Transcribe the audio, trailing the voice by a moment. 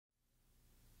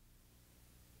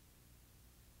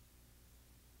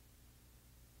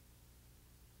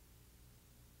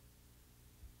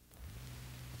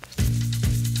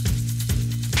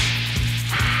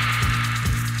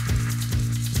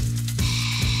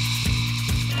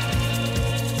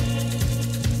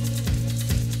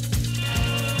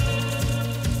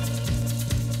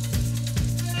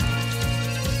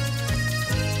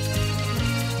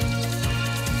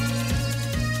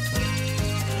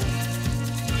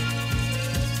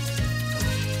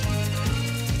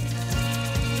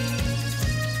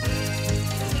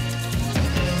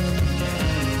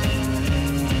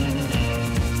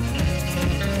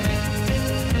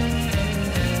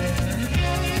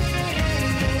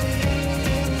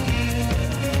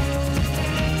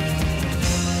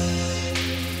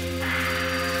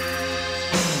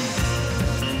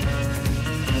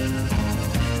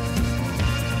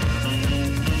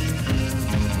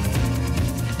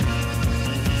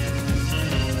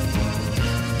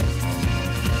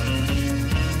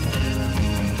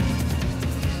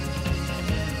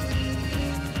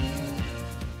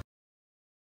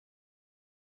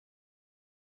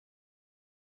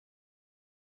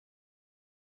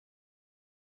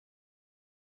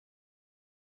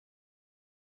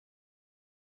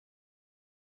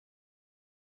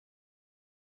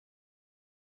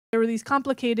There were these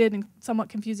complicated and somewhat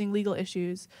confusing legal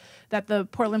issues that the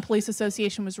Portland Police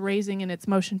Association was raising in its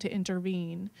motion to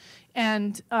intervene.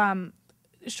 And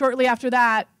shortly after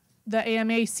that, the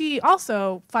AMAC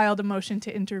also filed a motion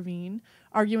to intervene,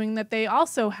 arguing that they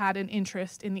also had an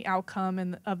interest in the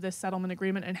outcome of this settlement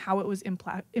agreement and how it was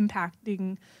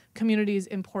impacting communities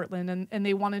in Portland, and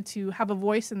they wanted to have a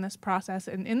voice in this process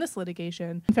and in this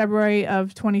litigation. In February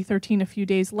of 2013, a few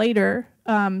days later,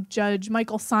 Judge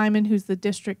Michael Simon, who's the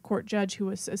district court judge who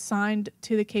was assigned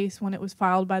to the case when it was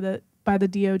filed by the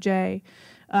DOJ,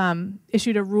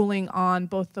 issued a ruling on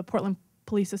both the Portland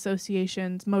Police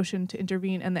Association's motion to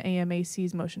intervene and the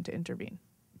AMAC's motion to intervene.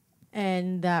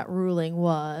 And that ruling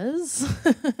was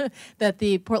that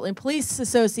the Portland Police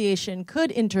Association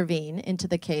could intervene into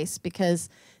the case because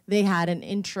they had an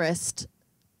interest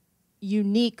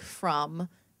unique from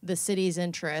the city's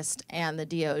interest and the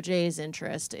DOJ's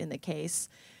interest in the case,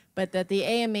 but that the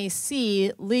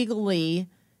AMAC legally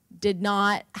did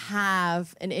not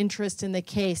have an interest in the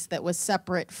case that was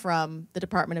separate from the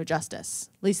Department of Justice.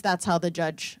 At least that's how the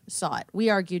judge saw it. We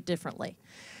argued differently.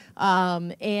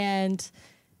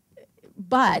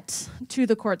 But to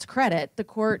the court's credit, the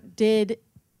court did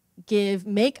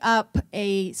make up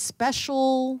a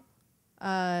special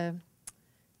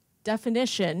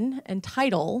definition and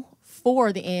title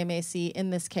for the AMAC in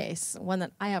this case, one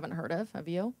that I haven't heard of. Have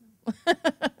you?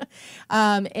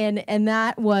 And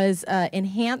that was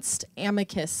enhanced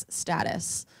amicus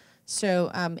status.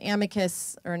 So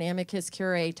amicus, or an amicus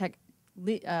curiae,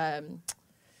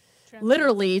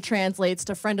 literally translates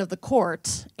to friend of the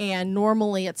court, and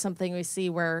normally it's something we see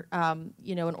where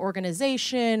you know, an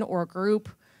organization or a group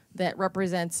that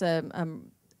represents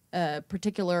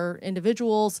particular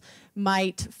individuals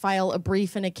might file a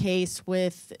brief in a case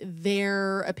with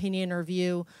their opinion or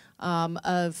view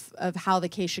of how the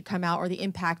case should come out or the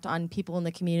impact on people in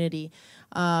the community.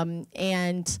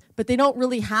 But they don't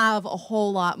really have a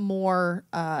whole lot more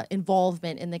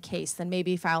involvement in the case than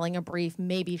maybe filing a brief,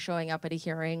 maybe showing up at a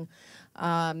hearing.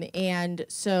 And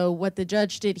so what the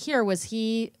judge did here was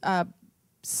he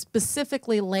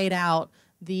specifically laid out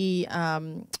the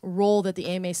role that the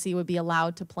AMAC would be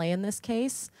allowed to play in this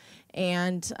case,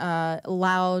 and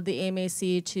allowed the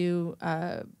AMAC to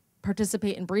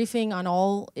participate in briefing on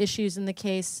all issues in the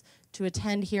case, to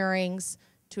attend hearings,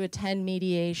 to attend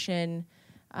mediation,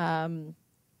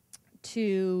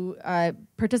 to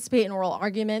participate in oral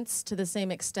arguments to the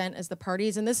same extent as the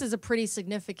parties. And this is a pretty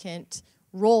significant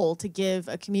role to give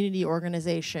a community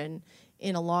organization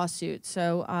in a lawsuit.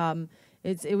 So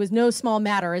it was no small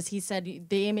matter. As he said,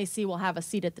 the AMAC will have a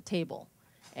seat at the table.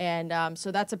 And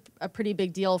so that's a pretty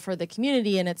big deal for the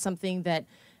community, and it's something that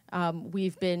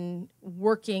we've been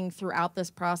working throughout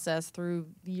this process through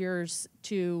years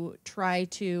to try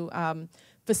to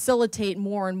facilitate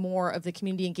more and more of the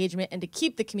community engagement and to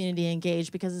keep the community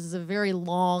engaged, because this is a very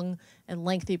long and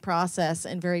lengthy process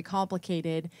and very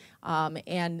complicated,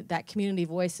 and that community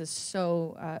voice is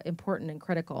so important and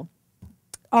critical.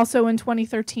 Also in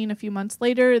 2013, a few months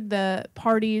later, the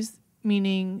parties,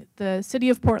 meaning the City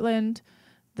of Portland,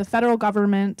 the federal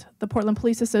government, the Portland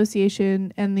Police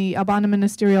Association, and the Albina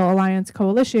Ministerial Alliance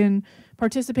coalition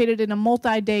participated in a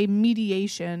multi-day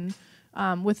mediation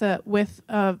with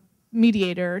a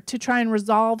mediator to try and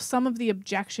resolve some of the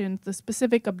objections, the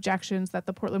specific objections that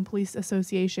the Portland Police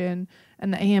Association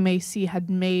and the AMAC had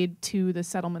made to the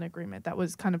settlement agreement that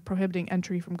was kind of prohibiting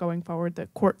entry from going forward, the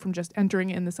court from just entering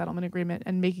in the settlement agreement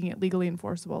and making it legally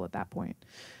enforceable at that point.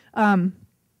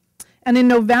 And in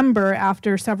November,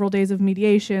 after several days of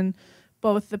mediation,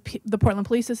 both the Portland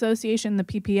Police Association, the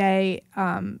PPA,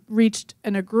 reached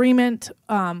an agreement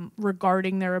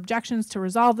regarding their objections to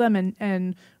resolve them,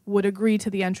 and would agree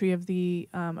to the entry of the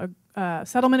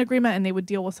settlement agreement, and they would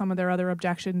deal with some of their other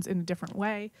objections in a different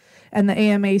way. And the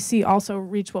AMAC also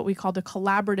reached what we called a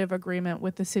collaborative agreement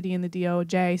with the city and the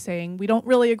DOJ, saying we don't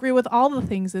really agree with all the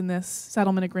things in this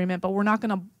settlement agreement, but we're not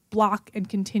going to block and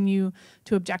continue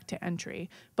to object to entry.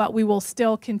 But we will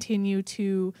still continue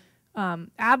to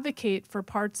advocate for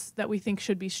parts that we think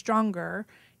should be stronger,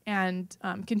 and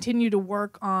continue to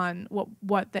work on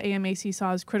what the AMAC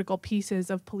saw as critical pieces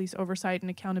of police oversight and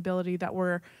accountability that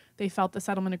they felt the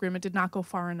settlement agreement did not go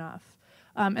far enough.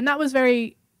 And that was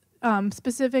very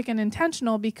specific and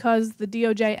intentional, because the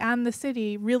DOJ and the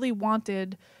city really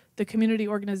wanted the community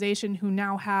organization, who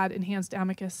now had enhanced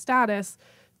amicus status,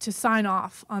 to sign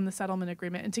off on the settlement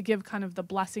agreement and to give kind of the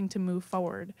blessing to move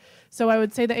forward. So I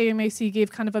would say the AMAC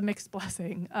gave kind of a mixed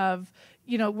blessing of,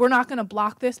 you know, we're not going to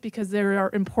block this because there are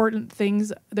important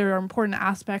things, there are important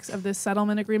aspects of this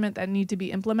settlement agreement that need to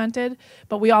be implemented,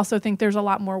 but we also think there's a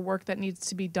lot more work that needs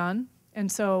to be done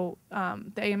And so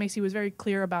the AMAC was very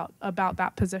clear about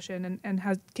that position and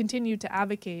has continued to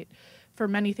advocate for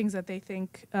many things that they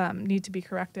think need to be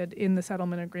corrected in the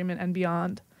settlement agreement and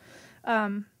beyond.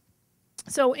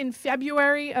 So in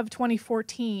February of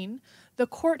 2014, the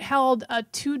court held a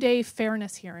 2-day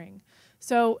fairness hearing.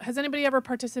 So has anybody ever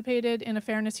participated in a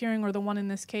fairness hearing or the one in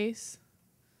this case?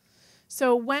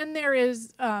 So when there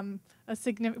is a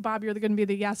significant, Bob, you're going to be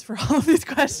the yes for all of these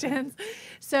questions.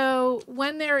 So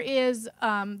when there is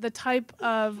the type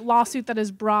of lawsuit that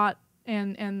is brought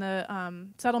and the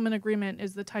settlement agreement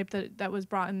is the type that was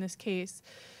brought in this case,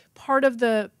 part of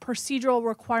the procedural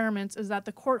requirements is that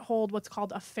the court hold what's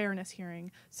called a fairness hearing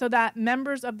so that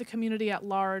members of the community at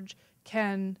large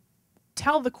can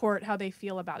tell the court how they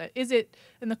feel about it.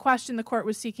 And the question the court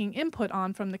was seeking input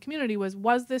on from the community was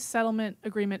this settlement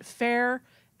agreement fair,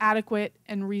 adequate,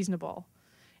 and reasonable?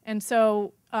 And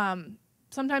so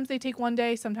sometimes they take 1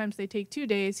 day, sometimes they take 2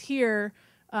 days. Here,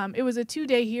 it was a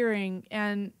 2-day hearing,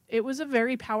 and it was a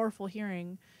very powerful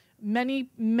hearing.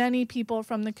 Many people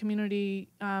from the community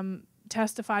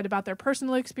testified about their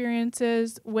personal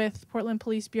experiences with Portland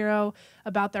Police Bureau,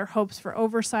 about their hopes for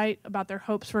oversight, about their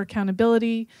hopes for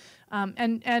accountability.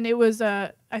 And it was,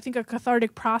 I think, a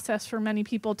cathartic process for many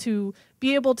people to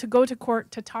be able to go to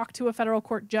court to talk to a federal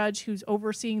court judge who's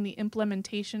overseeing the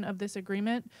implementation of this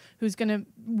agreement, who's going to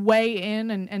weigh in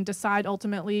and decide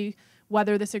ultimately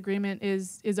whether this agreement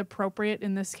is appropriate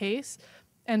in this case.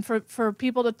 And for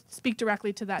people to speak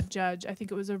directly to that judge, I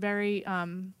think it was a very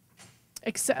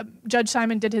Judge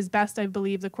Simon did his best, I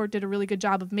believe. The court did a really good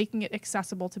job of making it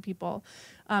accessible to people.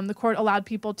 The court allowed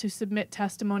people to submit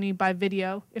testimony by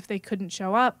video if they couldn't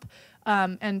show up,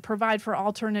 and provide for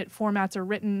alternate formats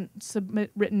or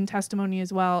submit written testimony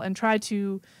as well, and try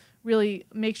to really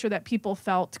make sure that people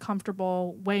felt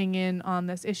comfortable weighing in on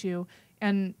this issue.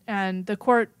 And the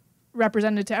court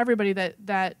represented to everybody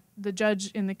that the judge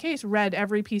in the case read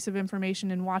every piece of information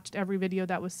and watched every video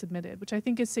that was submitted, which I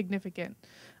think is significant.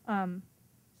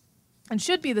 And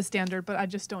should be the standard, but I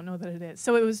just don't know that it is.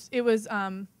 So it was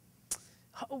a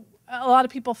lot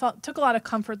of people took a lot of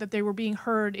comfort that they were being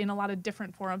heard in a lot of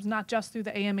different forums, not just through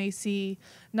the AMAC,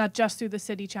 not just through the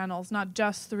city channels, not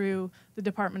just through the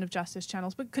Department of Justice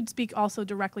channels, but could speak also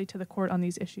directly to the court on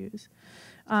these issues.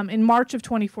 In March of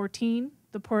 2014,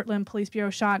 the Portland Police Bureau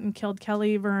shot and killed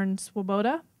Kelly Vern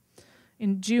Swoboda.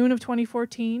 In June of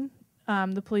 2014,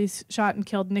 the police shot and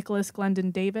killed Nicholas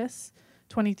Glendon Davis,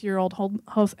 23-year-old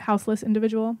houseless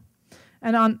individual.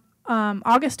 And on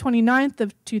August 29th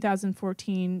of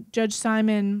 2014, Judge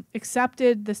Simon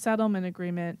accepted the settlement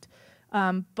agreement,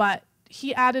 but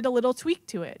he added a little tweak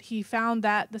to it. He found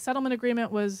that the settlement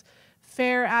agreement was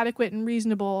fair, adequate, and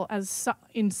reasonable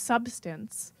in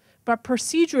substance, but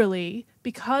procedurally,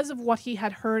 because of what he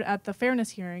had heard at the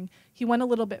fairness hearing, he went a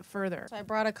little bit further. So I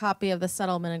brought a copy of the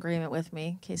settlement agreement with me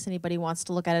in case anybody wants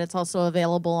to look at it. It's also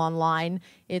available online.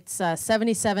 It's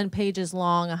 77 pages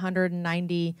long,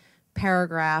 190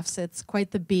 paragraphs. It's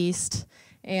quite the beast,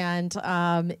 and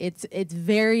it's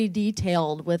very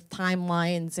detailed with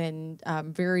timelines and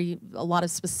a lot of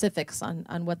specifics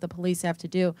on what the police have to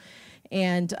do,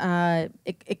 and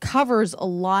it covers a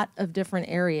lot of different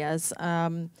areas.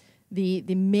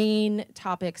 The main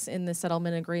topics in the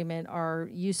settlement agreement are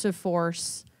use of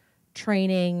force,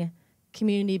 training,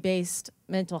 community-based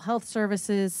mental health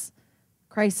services,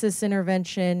 crisis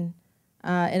intervention,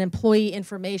 an employee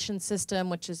information system,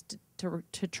 which is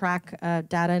to track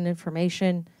data and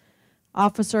information,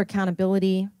 officer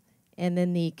accountability, and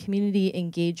then the community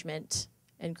engagement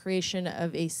and creation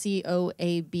of a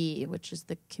COAB, which is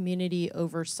the Community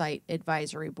Oversight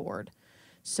Advisory Board.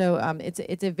 So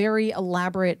it's a very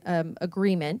elaborate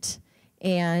agreement,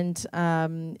 and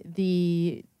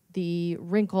the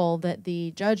wrinkle that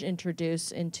the judge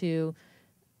introduced into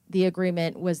the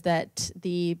agreement was that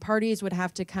the parties would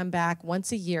have to come back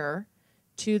once a year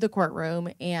to the courtroom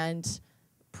and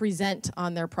present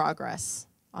on their progress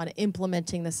on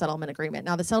implementing the settlement agreement.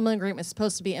 Now, the settlement agreement is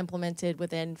supposed to be implemented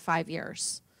within 5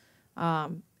 years.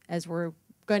 As we're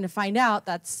going to find out,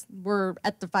 we're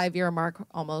at the 5-year mark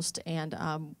almost, and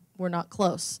we're not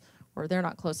close, or they're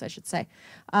not close, I should say.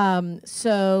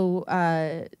 So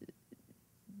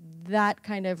that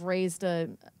kind of raised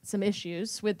some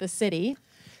issues with the city.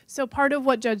 So part of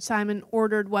what Judge Simon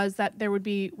ordered was that there would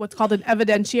be what's called an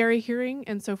evidentiary hearing,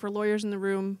 and so for lawyers in the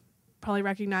room, probably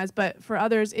recognize, but for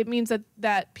others, it means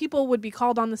that people would be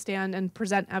called on the stand and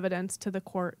present evidence to the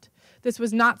court. This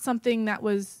was not something that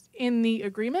was in the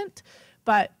agreement,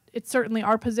 but it's certainly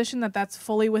our position that that's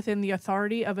fully within the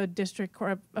authority of a district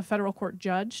court, a federal court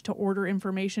judge, to order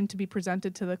information to be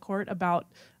presented to the court about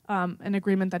an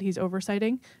agreement that he's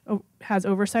has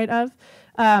oversight of.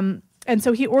 And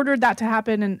so he ordered that to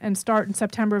happen and start in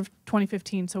September of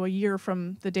 2015, so a year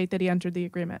from the date that he entered the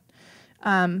agreement.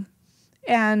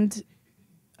 And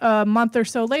a month or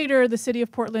so later, the city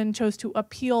of Portland chose to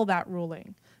appeal that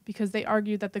ruling because they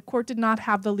argued that the court did not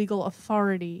have the legal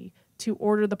authority to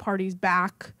order the parties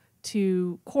back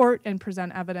to court and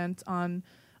present evidence on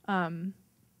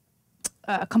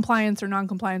compliance or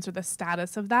non-compliance or the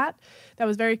status of that. That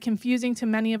was very confusing to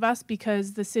many of us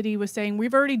because the city was saying,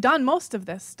 we've already done most of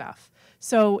this stuff.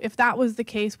 So if that was the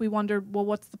case, we wondered, well,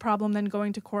 what's the problem then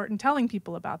going to court and telling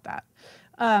people about that?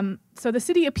 So the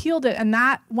city appealed it, and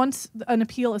that once an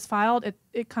appeal is filed,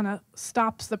 it kind of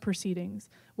stops the proceedings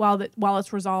while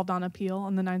it's resolved on appeal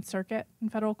on the Ninth Circuit in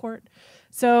federal court.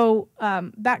 So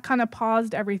that kind of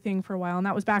paused everything for a while, and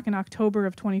that was back in October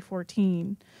of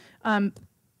 2014.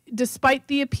 Despite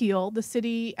the appeal, the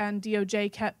city and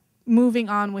DOJ kept moving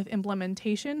on with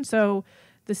implementation. So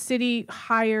the city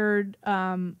hired,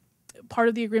 part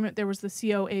of the agreement, there was the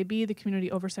COAB, the Community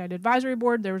Oversight Advisory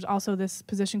Board. There was also this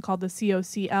position called the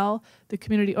COCL, the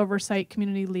Community Oversight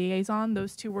Community Liaison.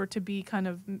 Those two were to be kind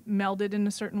of melded in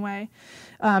a certain way.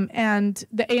 And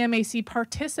the AMAC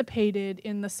participated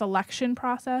in the selection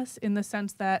process in the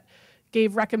sense that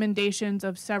gave recommendations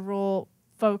of several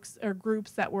folks or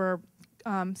groups that were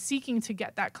seeking to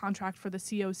get that contract for the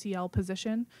COCL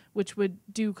position, which would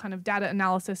do kind of data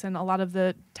analysis and a lot of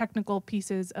the technical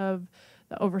pieces of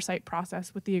the oversight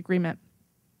process with the agreement.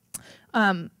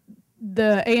 The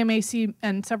AMAC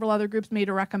and several other groups made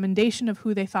a recommendation of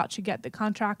who they thought should get the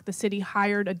contract. The city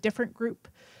hired a different group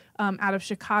out of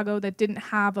Chicago that didn't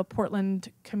have a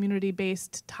Portland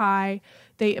community-based tie.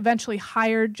 They eventually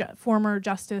hired former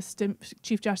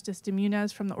Chief Justice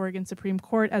Demunez from the Oregon Supreme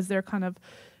Court as their kind of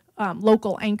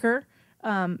local anchor,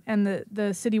 and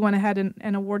the city went ahead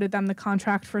and awarded them the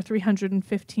contract for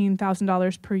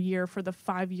 $315,000 per year for the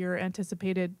 5-year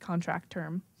anticipated contract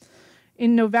term.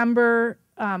 In November,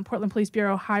 Portland Police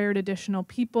Bureau hired additional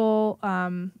people,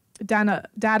 data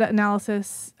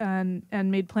analysis, and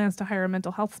made plans to hire a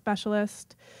mental health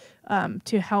specialist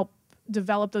to help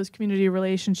develop those community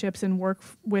relationships and work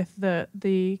with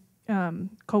the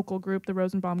COCL group, the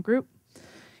Rosenbaum group.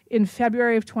 In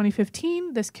February of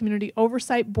 2015, this Community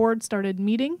Oversight Board started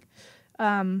meeting.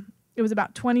 It was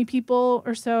about 20 people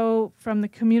or so from the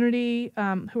community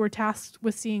who were tasked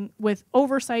with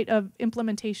oversight of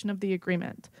implementation of the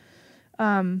agreement.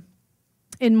 In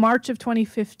March of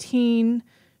 2015,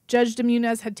 Judge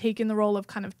Demunez had taken the role of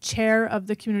kind of chair of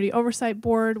the Community Oversight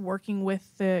Board, working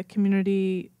with the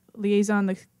community liaison,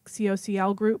 the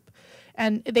COCL group,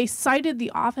 and they cited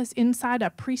the office inside a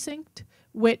precinct,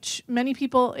 which many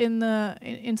people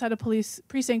inside a police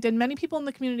precinct and many people in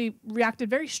the community reacted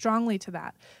very strongly to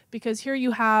that, because here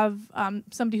you have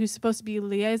somebody who's supposed to be a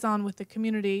liaison with the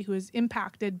community who is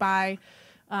impacted by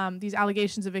these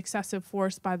allegations of excessive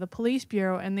force by the police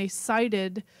bureau, and they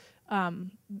cited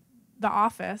the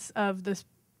office of this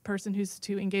person who's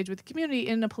to engage with the community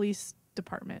in a police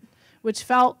department, which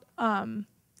felt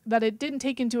that it didn't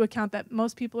take into account that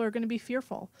most people are going to be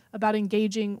fearful about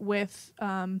engaging with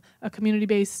a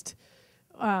community-based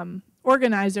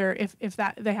organizer if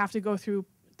that they have to go through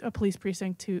a police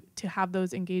precinct to have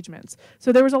those engagements.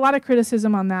 So there was a lot of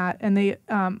criticism on that, and they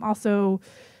also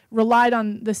relied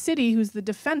on the city, who's the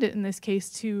defendant in this case,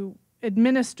 to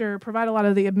provide a lot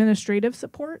of the administrative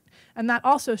support, and that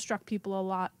also struck people a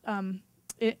lot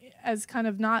as kind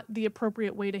of not the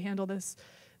appropriate way to handle this.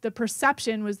 The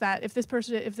perception was that if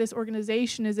this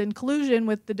organization is in collusion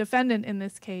with the defendant in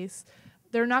this case,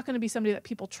 they're not going to be somebody that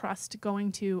people trust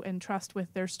going to and trust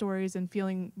with their stories and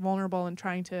feeling vulnerable and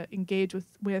trying to engage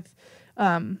with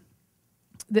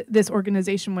this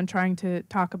organization when trying to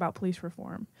talk about police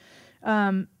reform.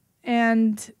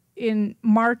 And in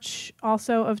March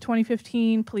also of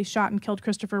 2015, police shot and killed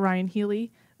Christopher Ryan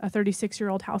Healy, a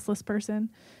 36-year-old houseless person.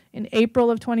 In April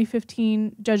of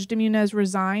 2015, Judge Demunez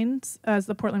resigns as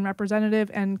the Portland representative,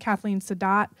 and Kathleen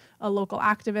Sadat, a local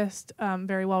activist,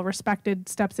 very well respected,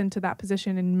 steps into that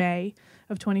position in May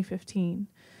of 2015.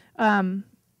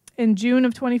 In June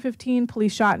of 2015,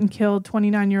 police shot and killed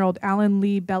 29-year-old Allen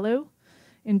Bethel.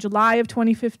 In July of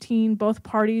 2015, both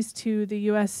parties to the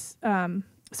U.S.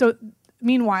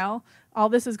 Meanwhile, all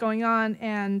this is going on,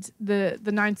 and the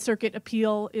Ninth Circuit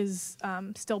appeal is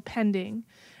still pending.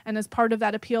 And as part of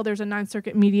that appeal, there's a Ninth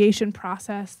Circuit mediation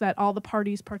process that all the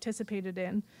parties participated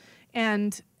in.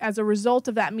 And as a result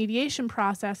of that mediation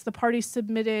process, the parties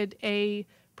submitted a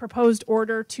proposed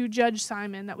order to Judge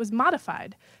Simon that was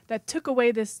modified, that took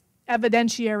away this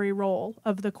evidentiary role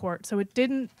of the court. So it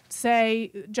didn't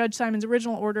say, Judge Simon's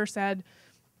original order said,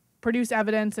 produce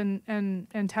evidence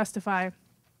and testify.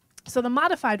 So the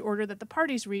modified order that the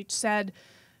parties reached said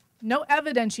no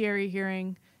evidentiary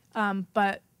hearing,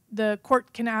 but the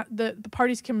court can the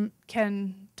parties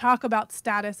can talk about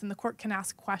status and the court can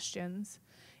ask questions.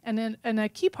 And a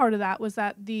key part of that was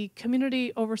that the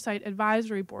Community Oversight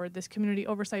Advisory Board, this Community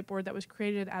Oversight Board that was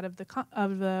created out of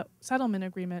the settlement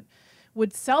agreement,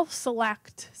 would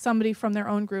self-select somebody from their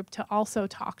own group to also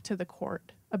talk to the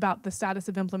court about the status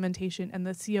of implementation and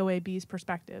the COAB's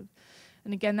perspective.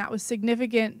 And again, that was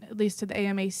significant, at least to the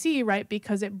AMAC, right,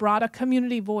 because it brought a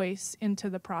community voice into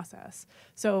the process.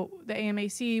 So the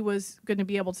AMAC was going to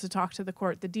be able to talk to the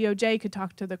court. The DOJ could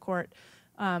talk to the court.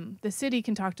 The city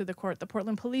can talk to the court. The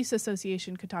Portland Police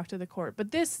Association could talk to the court.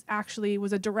 But this actually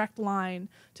was a direct line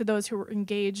to those who were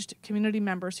engaged, community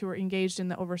members who were engaged in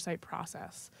the oversight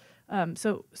process.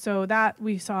 So that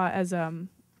we saw as a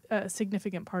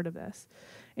significant part of this.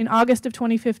 In August of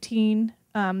 2015,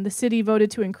 the city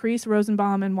voted to increase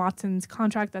Rosenbaum and Watson's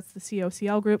contract, that's the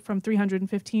COCL group, from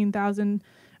 $315,000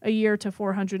 a year to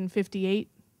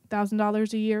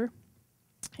 $458,000 a year.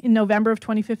 In November of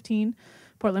 2015,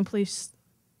 Portland Police,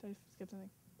 did I skip something?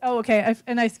 Oh, okay,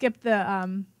 I skipped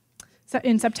the,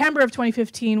 in September of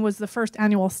 2015 was the first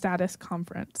annual status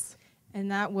conference. And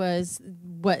that was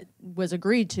what was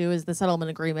agreed to is the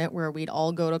settlement agreement, where we'd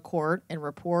all go to court and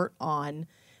report on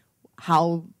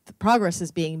how the progress is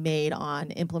being made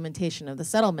on implementation of the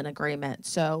settlement agreement.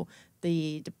 So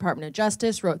the Department of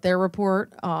Justice wrote their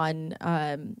report on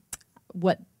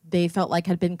what they felt like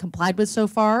had been complied with so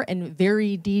far, and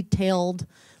very detailed,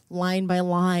 line by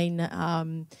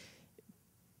line,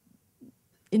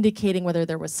 indicating whether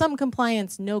there was some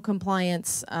compliance, no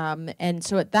compliance. And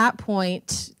so at that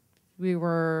point, we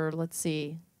were, let's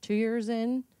see, 2 years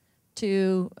in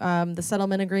to the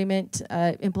settlement agreement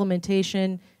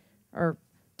implementation, or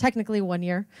technically 1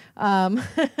 year. And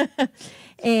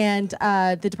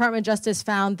the Department of Justice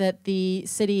found that the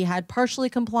city had partially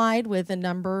complied with a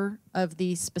number of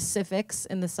the specifics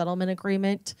in the settlement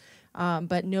agreement,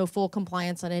 but no full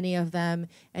compliance on any of them,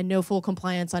 and no full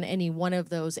compliance on any one of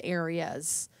those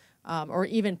areas, or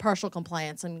even partial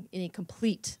compliance on any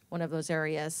complete one of those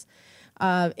areas.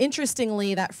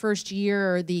 Interestingly, that first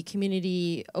year, the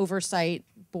Community Oversight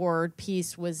Board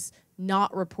piece was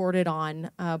not reported on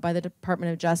by the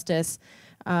Department of Justice.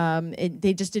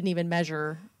 They just didn't even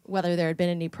measure whether there had been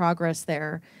any progress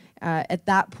there. At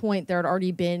that point, there had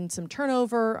already been some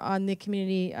turnover on the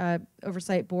Community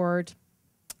Oversight Board,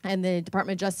 and the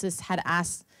Department of Justice had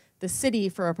asked the city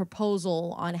for a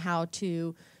proposal on how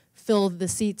to fill the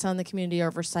seats on the Community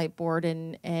Oversight Board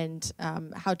and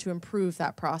how to improve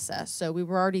that process. So we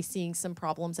were already seeing some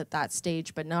problems at that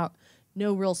stage, but no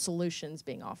real solutions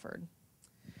being offered.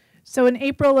 So in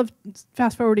April of,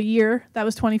 fast forward a year, that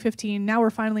was 2015, now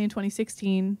we're finally in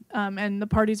 2016, and the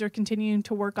parties are continuing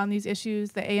to work on these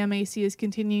issues. The AMAC is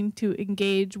continuing to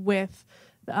engage with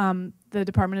the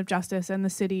Department of Justice and the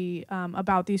city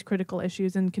about these critical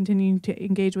issues, and continuing to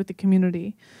engage with the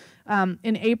community.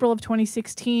 In April of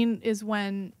 2016 is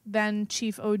when then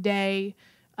Chief O'Day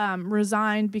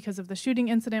resigned because of the shooting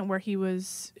incident where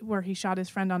he shot his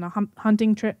friend on a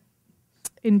hunting trip.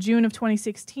 In June of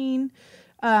 2016,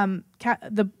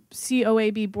 the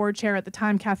COAB board chair at the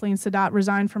time, Kathleen Sadat,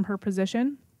 resigned from her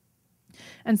position,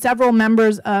 and several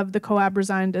members of the COAB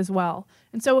resigned as well.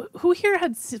 And so who here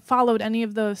had followed any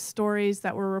of those stories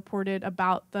that were reported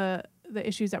about the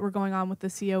issues that were going on with the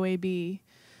COAB?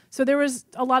 So there was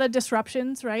a lot of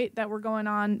disruptions, right, that were going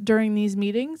on during these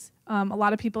meetings. A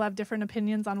lot of people have different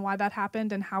opinions on why that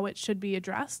happened and how it should be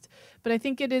addressed. But I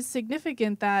think it is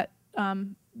significant that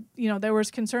there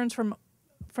was concerns from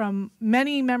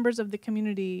many members of the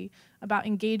community about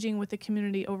engaging with the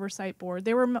Community Oversight Board.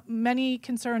 There were many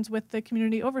concerns with the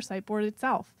Community Oversight Board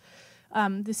itself.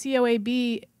 The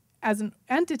COAB, as an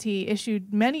entity,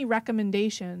 issued many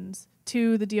recommendations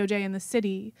to the DOJ and the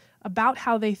city about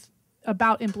how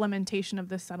about implementation of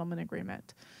this settlement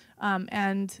agreement.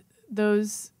 And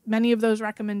many of those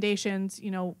recommendations,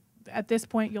 at this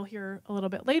point you'll hear a little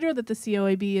bit later that the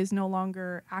COAB is no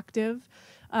longer active,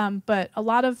 but a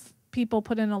lot of people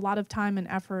put in a lot of time and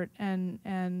effort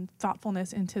and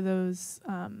thoughtfulness into those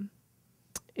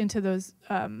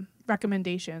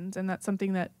recommendations, and that's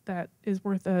something that is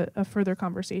worth a further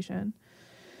conversation.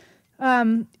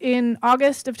 In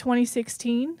August of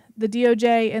 2016, the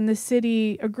DOJ and the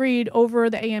city agreed over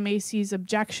the AMAC's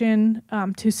objection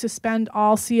to suspend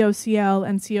all COCL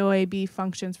and COAB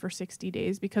functions for 60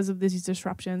 days because of these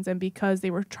disruptions and because they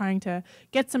were trying to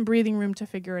get some breathing room to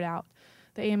figure it out.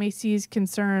 The AMAC's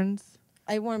concerns.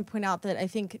 I want to point out that I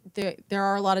think there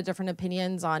are a lot of different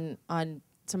opinions on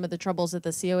some of the troubles that the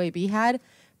COAB had.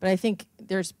 But I think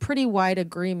there's pretty wide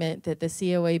agreement that the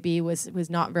COAB was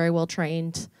not very well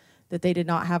trained, that they did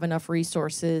not have enough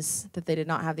resources, that they did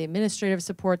not have the administrative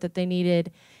support that they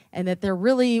needed, and that there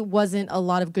really wasn't a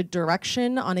lot of good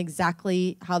direction on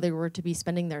exactly how they were to be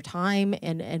spending their time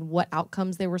and what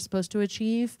outcomes they were supposed to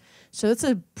achieve. So it's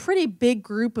a pretty big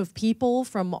group of people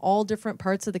from all different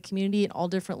parts of the community and all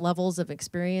different levels of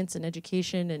experience and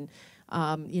education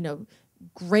and you know,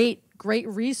 great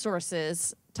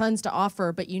resources, tons to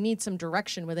offer, but you need some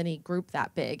direction with any group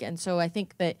that big. And so I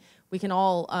think that we can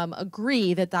all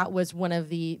agree that that was one of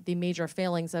the major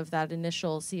failings of that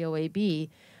initial COAB.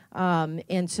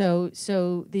 And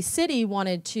so the city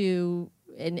wanted to,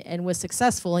 and was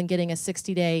successful in getting a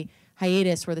 60-day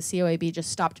hiatus where the COAB just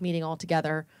stopped meeting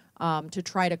altogether to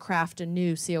try to craft a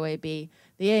new COAB.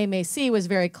 The AMAC was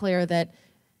very clear that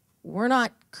we're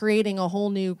not creating a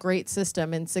whole new great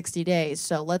system in 60 days,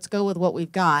 so let's go with what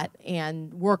we've got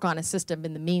and work on a system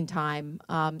in the meantime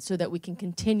so that we can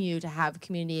continue to have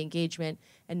community engagement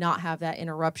and not have that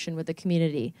interruption with the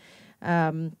community.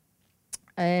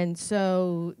 And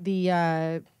so the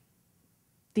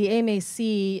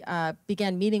AMAC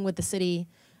began meeting with the city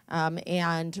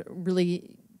and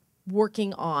really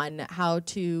working on how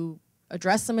to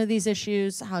address some of these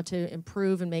issues, how to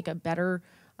improve and make a better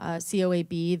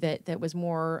COAB that was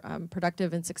more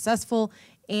productive and successful,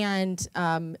 and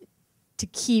to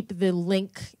keep the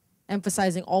link,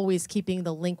 emphasizing always keeping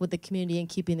the link with the community and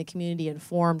keeping the community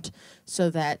informed so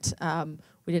that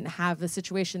we didn't have the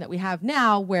situation that we have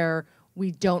now where we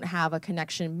don't have a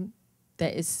connection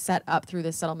that is set up through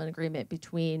the settlement agreement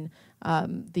between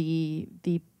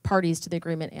the parties to the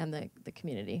agreement and the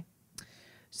community.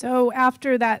 So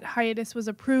after that hiatus was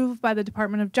approved by the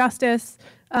Department of Justice,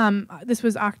 this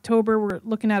was October, we're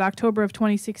looking at October of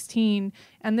 2016,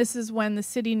 and this is when the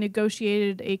city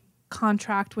negotiated a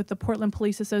contract with the Portland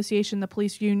Police Association, the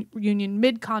police union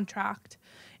mid-contract,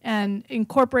 and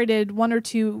incorporated one or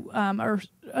two or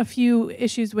a few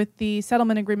issues with the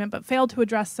settlement agreement, but failed to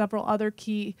address several other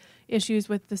key issues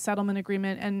with the settlement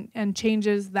agreement and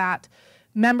changes that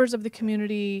members of the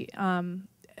community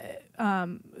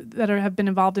that have been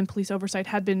involved in police oversight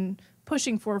had been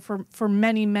pushing for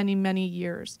many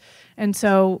years. And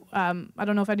so I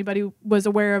don't know if anybody was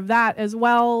aware of that as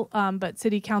well, but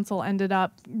City Council ended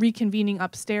up reconvening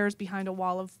upstairs behind a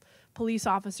wall of police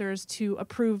officers to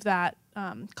approve that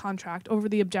contract over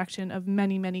the objection of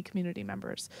many community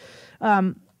members.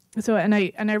 So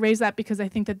I raise that because I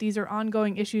think that these are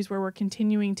ongoing issues where we're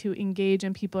continuing to engage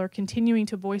and people are continuing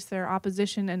to voice their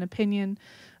opposition and opinion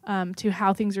to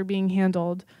how things are being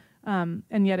handled,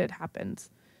 and yet it happens.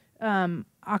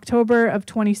 October of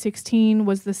 2016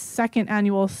 was the second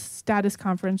annual status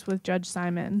conference with Judge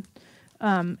Simon,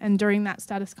 and during that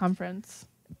status conference,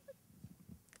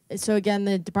 so again,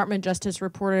 the Department of Justice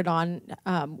reported on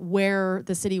where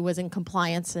the city was in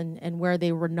compliance and where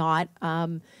they were not.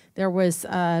 There was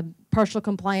partial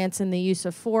compliance in the use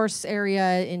of force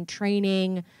area, in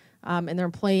training, in their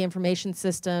employee information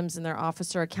systems, and their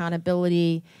officer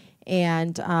accountability,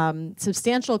 and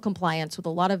substantial compliance with a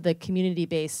lot of the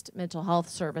community-based mental health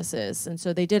services. And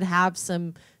so they did have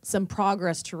some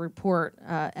progress to report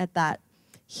at that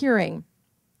hearing.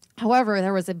 However,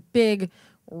 there was a big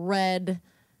red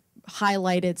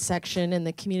highlighted section in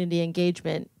the community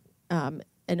engagement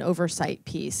and oversight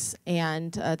piece,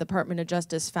 and the Department of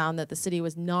Justice found that the city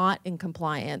was not in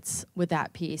compliance with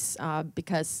that piece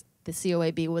because the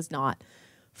COAB was not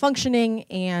functioning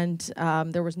and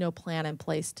there was no plan in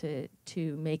place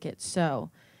to make it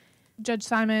so. Judge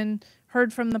Simon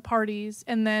heard from the parties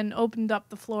and then opened up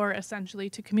the floor essentially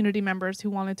to community members who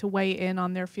wanted to weigh in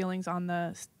on their feelings on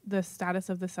the status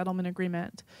of the settlement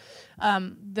agreement.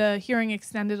 The hearing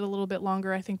extended a little bit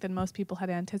longer, I think, than most people had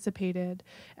anticipated.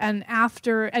 And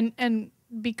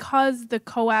because the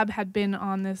COAB had been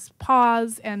on this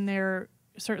pause and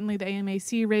certainly the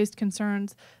AMAC raised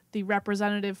concerns, the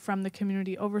representative from the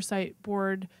Community Oversight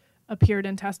Board appeared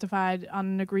and testified on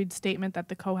an agreed statement that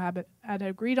the COAB had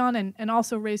agreed on and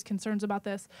also raised concerns about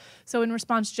this. So in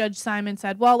response, Judge Simon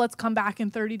said, well, let's come back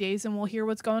in 30 days and we'll hear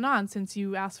what's going on. Since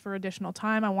you asked for additional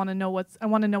time, I want to know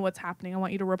what's happening. I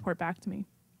want you to report back to me.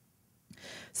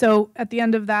 So at the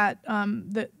end of that,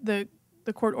 the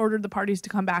court ordered the parties to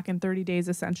come back in 30 days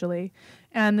essentially.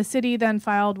 And the city then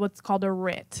filed what's called a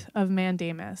writ of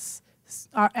mandamus,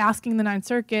 asking the Ninth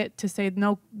Circuit to say,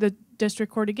 no, the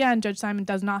district court, again, Judge Simon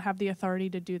does not have the authority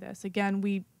to do this. Again,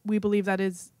 we believe that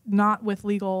is not with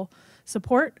legal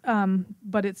support,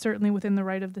 but it's certainly within the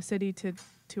right of the city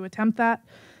to attempt that.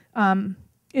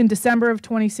 In December of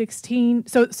 2016,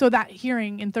 so that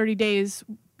hearing in 30 days,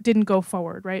 didn't go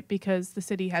forward, right? Because the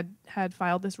city had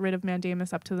filed this writ of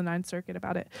mandamus up to the Ninth Circuit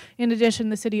about it. In addition,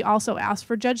 the city also asked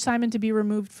for Judge Simon to be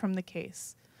removed from the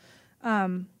case.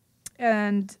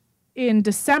 And in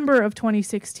December of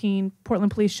 2016,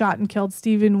 Portland police shot and killed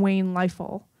Stephen Wayne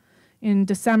Leifel.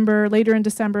 Later in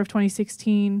December of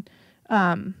 2016,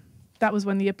 that was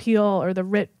when the appeal or the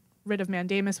writ of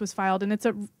mandamus was filed, and it's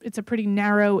a pretty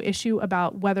narrow issue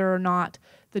about whether or not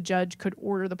the judge could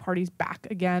order the parties back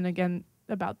again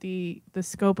about the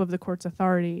scope of the court's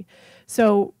authority.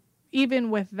 So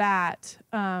even with that,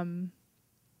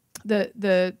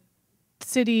 the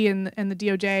city and the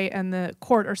DOJ and the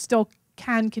court are still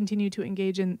can continue to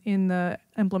engage in the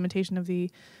implementation of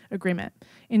the agreement.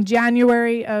 In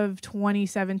January of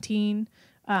 2017,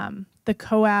 the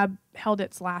COAB held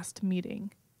its last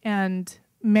meeting, and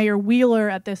Mayor Wheeler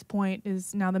at this point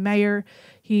is now the mayor.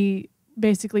 He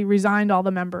basically resigned all the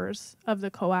members of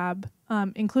the COAB,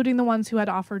 including the ones who had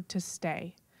offered to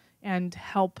stay and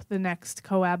help the next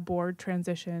COAB board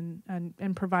transition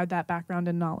and provide that background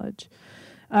and knowledge.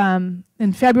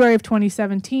 In February of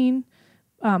 2017,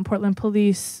 Portland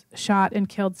police shot and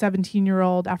killed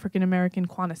 17-year-old African-American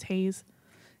Quantas Hayes.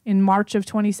 In March of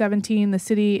 2017, the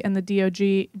city and the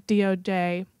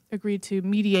DOJ agreed to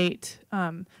mediate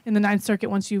in the Ninth Circuit.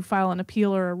 Once you file an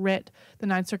appeal or a writ, the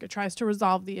Ninth Circuit tries to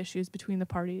resolve the issues between the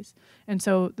parties. And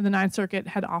so the Ninth Circuit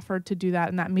had offered to do that,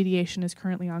 and that mediation is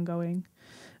currently ongoing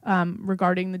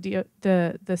regarding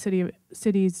the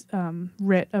city's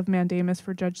writ of mandamus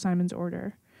for Judge Simon's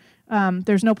order.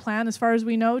 There's no plan, as far as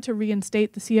we know, to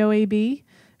reinstate the COAB.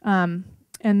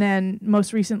 And then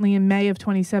most recently in May of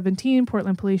 2017,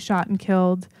 Portland police shot and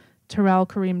killed Terrell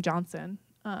Kareem Johnson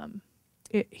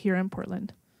here in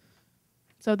Portland.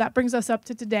 So that brings us up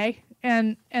to today.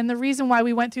 And the reason why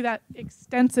we went through that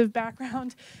extensive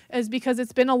background is because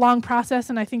it's been a long process,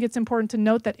 and I think it's important to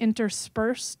note that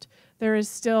interspersed, there is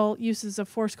still uses of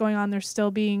force going on. There's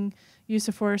still being use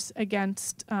of force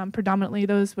against predominantly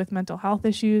those with mental health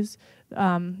issues,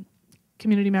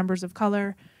 community members of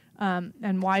color,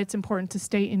 and why it's important to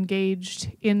stay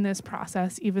engaged in this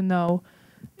process, even though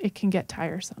it can get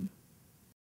tiresome.